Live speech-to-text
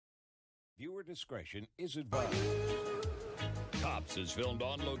Viewer discretion is advised. Cops is filmed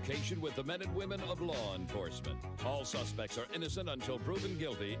on location with the men and women of law enforcement. All suspects are innocent until proven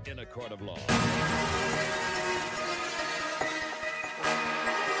guilty in a court of law.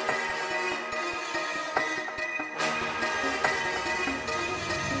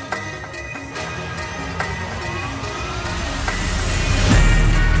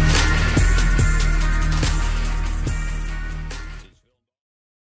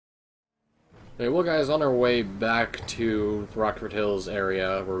 Hey, well guys, on our way back to Rockford Hills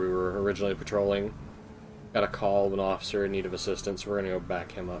area where we were originally patrolling, got a call of an officer in need of assistance. We're gonna go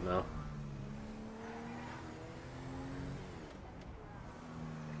back him up now.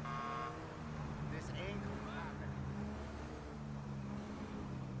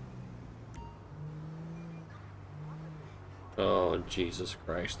 Oh, Jesus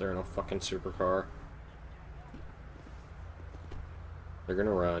Christ, they're in a fucking supercar. They're gonna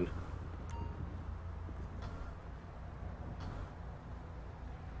run.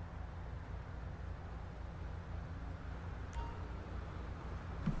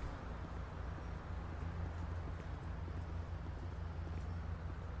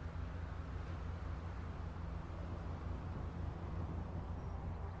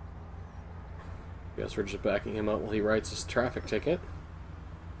 Guess we're just backing him up while he writes his traffic ticket.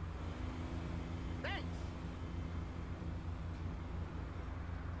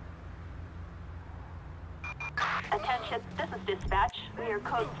 Attention, this is dispatch. We are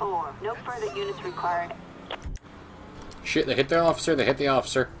code 4. No further units required. Shit, they hit the officer, they hit the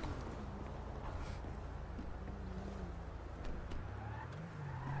officer.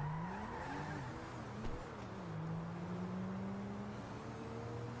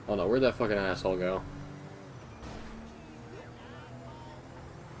 Oh no, where'd that fucking asshole go?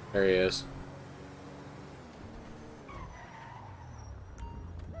 There he is.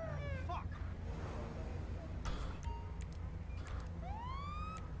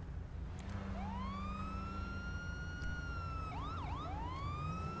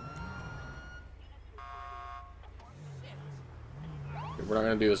 We're not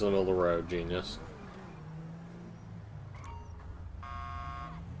gonna do this in the middle of the road, genius.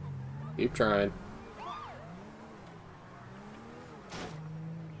 Keep trying.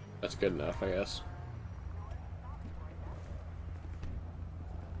 That's good enough, I guess.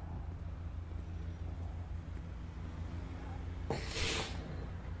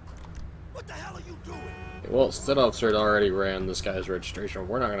 What the hell are you doing? Well, said officer had already ran this guy's registration.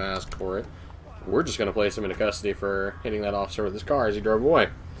 We're not going to ask for it. We're just going to place him into custody for hitting that officer with his car as he drove away.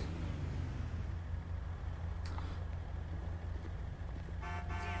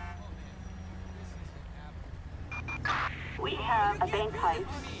 We have a bank heist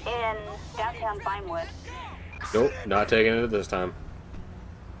in downtown Vinewood. Nope, not taking it this time.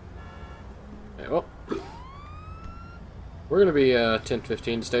 Okay, well, we're going to be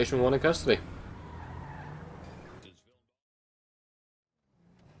 10-15 to Station 1 in custody.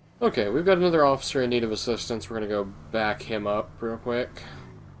 Okay, we've got another officer in need of assistance. We're going to go back him up real quick.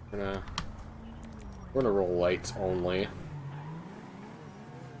 We're gonna roll lights only.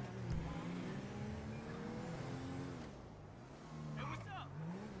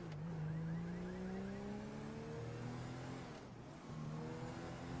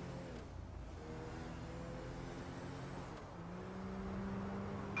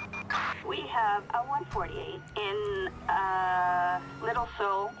 We have a 148 in Little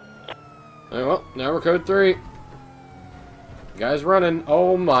Seoul. Alright, well, now we're code 3. Guy's running.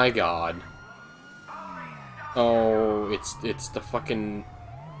 Oh my god. Oh, it's the fucking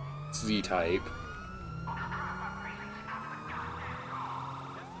Z-type.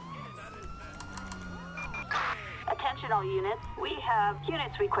 Attention all units. We have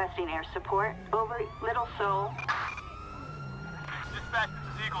units requesting air support over Little Seoul. Dispatch,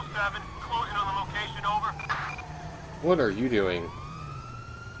 this is Eagle 7. Closing on the location, over. What are you doing?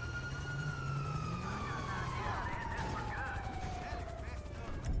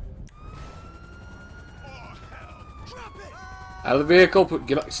 Out of the vehicle,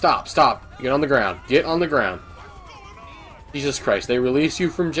 stop. Get on the ground. Get on the ground. Jesus Christ, they release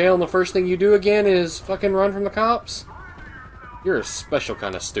you from jail and the first thing you do again is fucking run from the cops? You're a special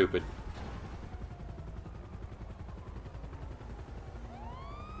kind of stupid.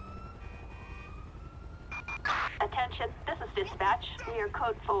 Attention, this is dispatch. We are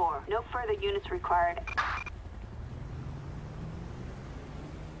code 4. No further units required.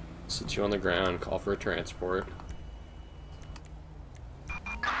 Sit you on the ground, call for a transport.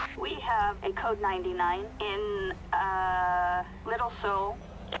 We have a code 99 in Little Seoul.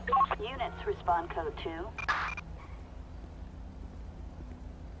 Units respond code 2.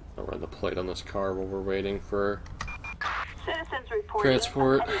 I'll run the plate on this car while we're waiting for Citizens reporting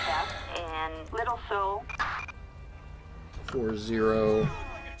transport. a petty theft in Little Seoul. 40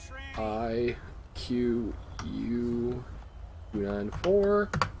 IQU 294.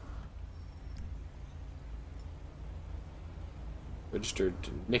 Registered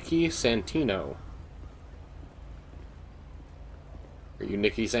to Nikki Santino. Are you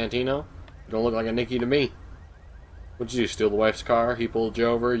Nikki Santino? You don't look like a Nikki to me. What'd you do, steal the wife's car? He pulled you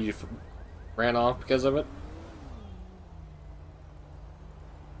over, you ran off because of it?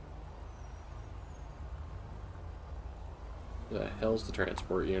 Who the hell's the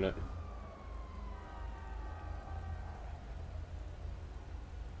transport unit?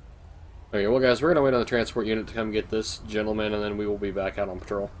 Okay, well guys, we're gonna wait on the transport unit to come get this gentleman, and then we will be back out on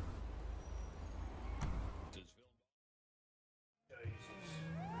patrol.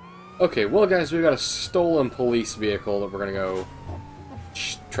 Okay, well guys, we've got a stolen police vehicle that we're gonna go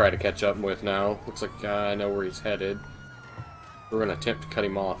try to catch up with now. Looks like I know where he's headed. We're gonna attempt to cut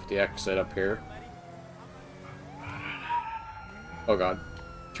him off at the exit up here. Oh god.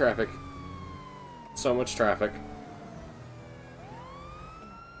 Traffic. So much traffic.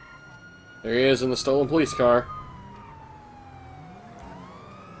 There he is in the stolen police car.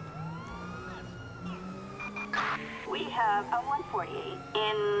 We have a 148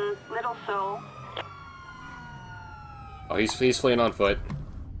 in Little Seoul. Oh, he's fleeing on foot.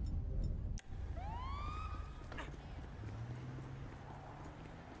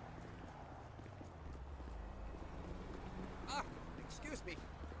 Excuse me.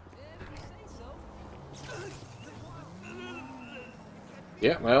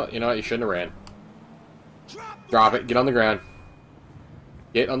 Yeah, well, you know what? You shouldn't have ran. Drop it. Get on the ground.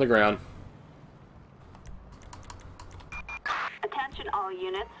 Get on the ground. Attention all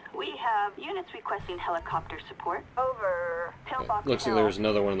units. We have units requesting helicopter support. Over. Pillbox Looks like Hill. there's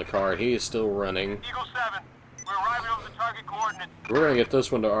another one in the car. He is still running. Eagle 7, we're arriving over the target coordinates. We're gonna get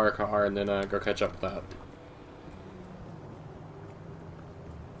this one to our car and then go catch up with that.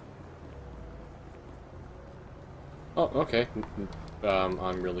 Oh, okay.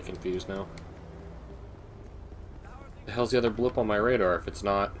 I'm really confused now. The hell's the other blip on my radar if it's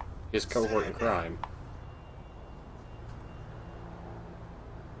not his cohort in crime?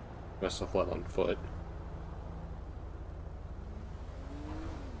 Must have fled on foot.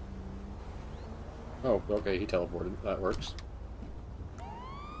 Oh, okay, he teleported. That works.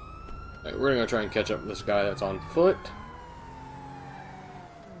 Alright, we're gonna try and catch up with this guy that's on foot.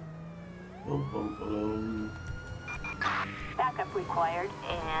 Backup required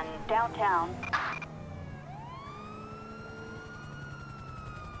in downtown.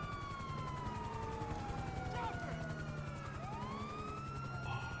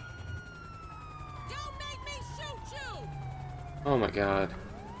 Don't make me shoot you! Oh my god.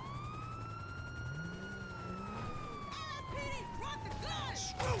 LSPD, drop the gun!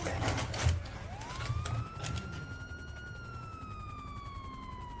 Screw it!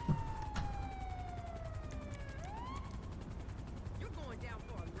 You're going down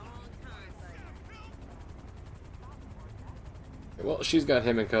for a long time, buddy. Well, she's got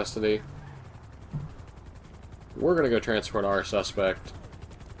him in custody. We're gonna go transport our suspect.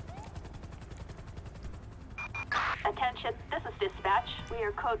 Attention, this is dispatch. We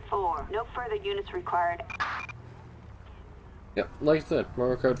are code 4. No further units required. Yep, like I said,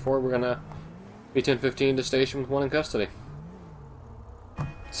 we're code 4. We're gonna be 10:15 to station with one in custody.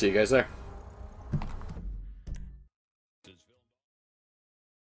 See you guys there.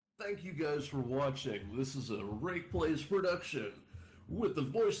 Thank you guys for watching. This is a RaKe Plays production with the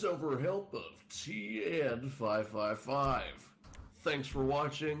voiceover help of TN555. Thanks for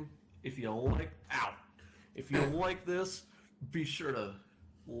watching. If you like this, be sure to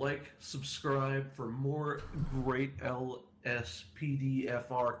like, subscribe for more great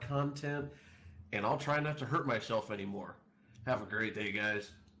LSPDFR content, and I'll try not to hurt myself anymore. Have a great day,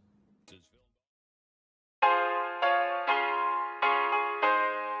 guys.